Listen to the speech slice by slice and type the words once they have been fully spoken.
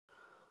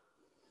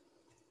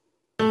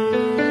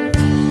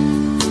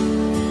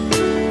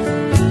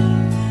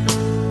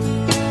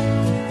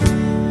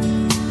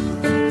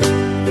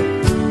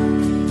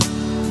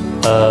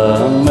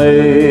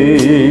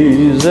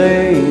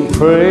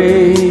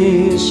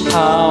praise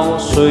how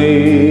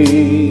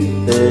sweet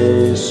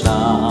the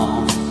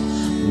sound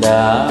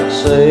that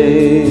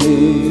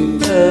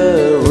saved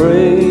a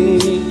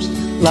wretch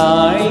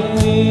like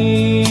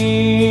me.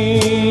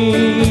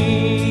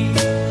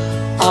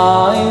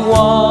 I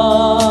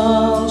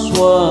once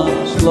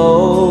was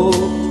lost,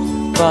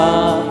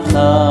 but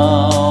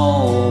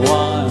now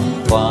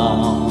I'm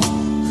found.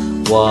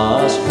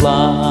 Was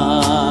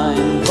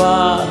blind,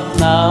 but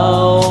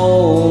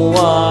now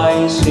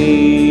I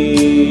see.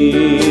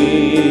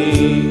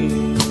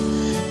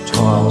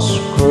 'Twas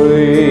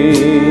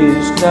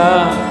grace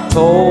that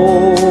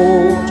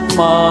taught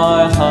my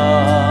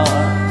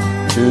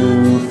heart to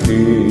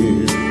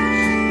fear,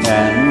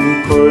 and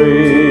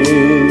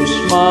grace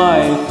my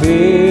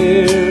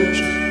fears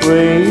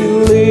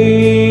relieved.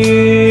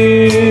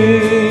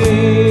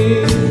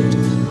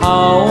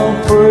 How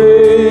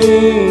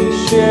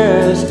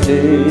precious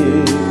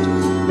did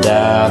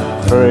that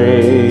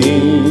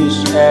grace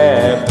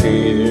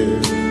appear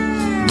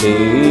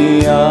the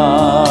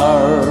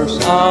hours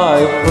I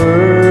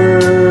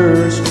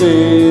first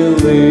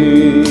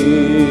believed.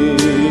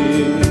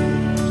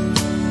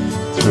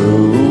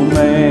 Through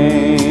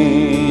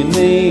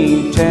many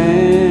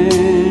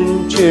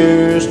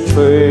dangers,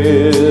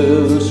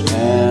 toils,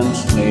 and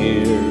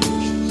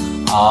snares,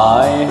 I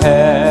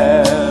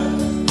have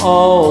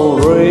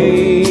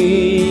already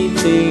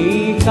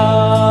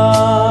come.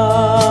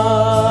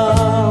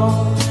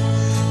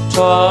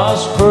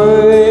 'Twas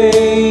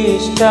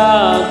grace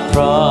that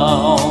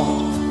brought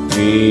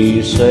me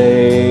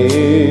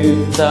safe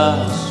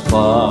thus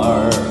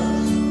far,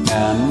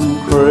 and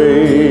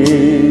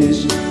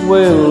grace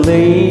will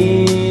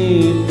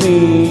lead me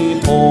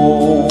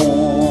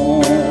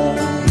home.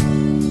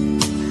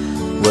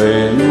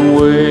 When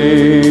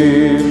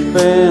we've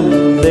been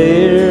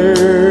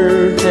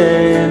there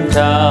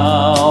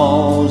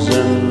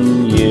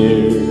 10,000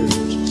 years,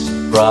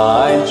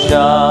 bright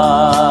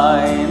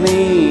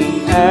shining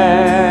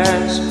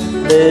as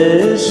the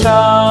sun,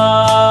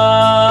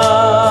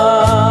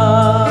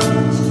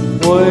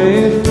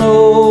 with no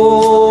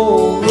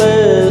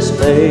less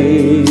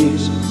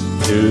days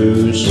to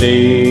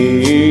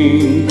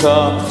sing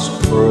God's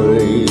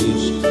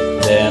praise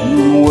than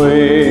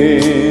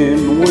when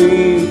we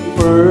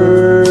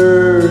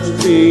first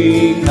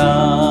began.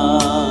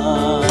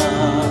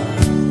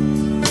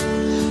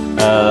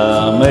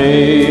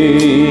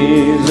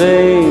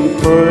 Amazing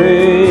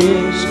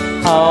grace,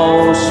 how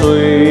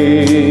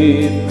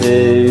sweet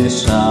the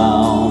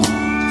sound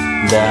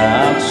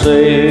that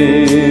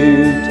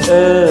saved a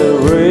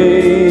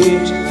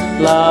wretch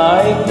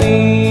like me.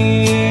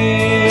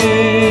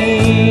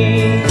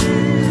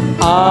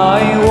 I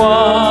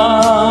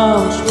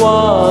once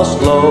was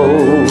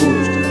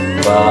lost,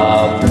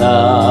 but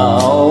now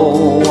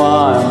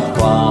I'm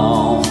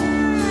found.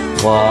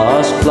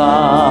 Was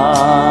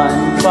blind,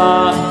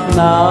 but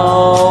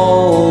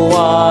now I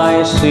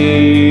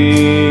see.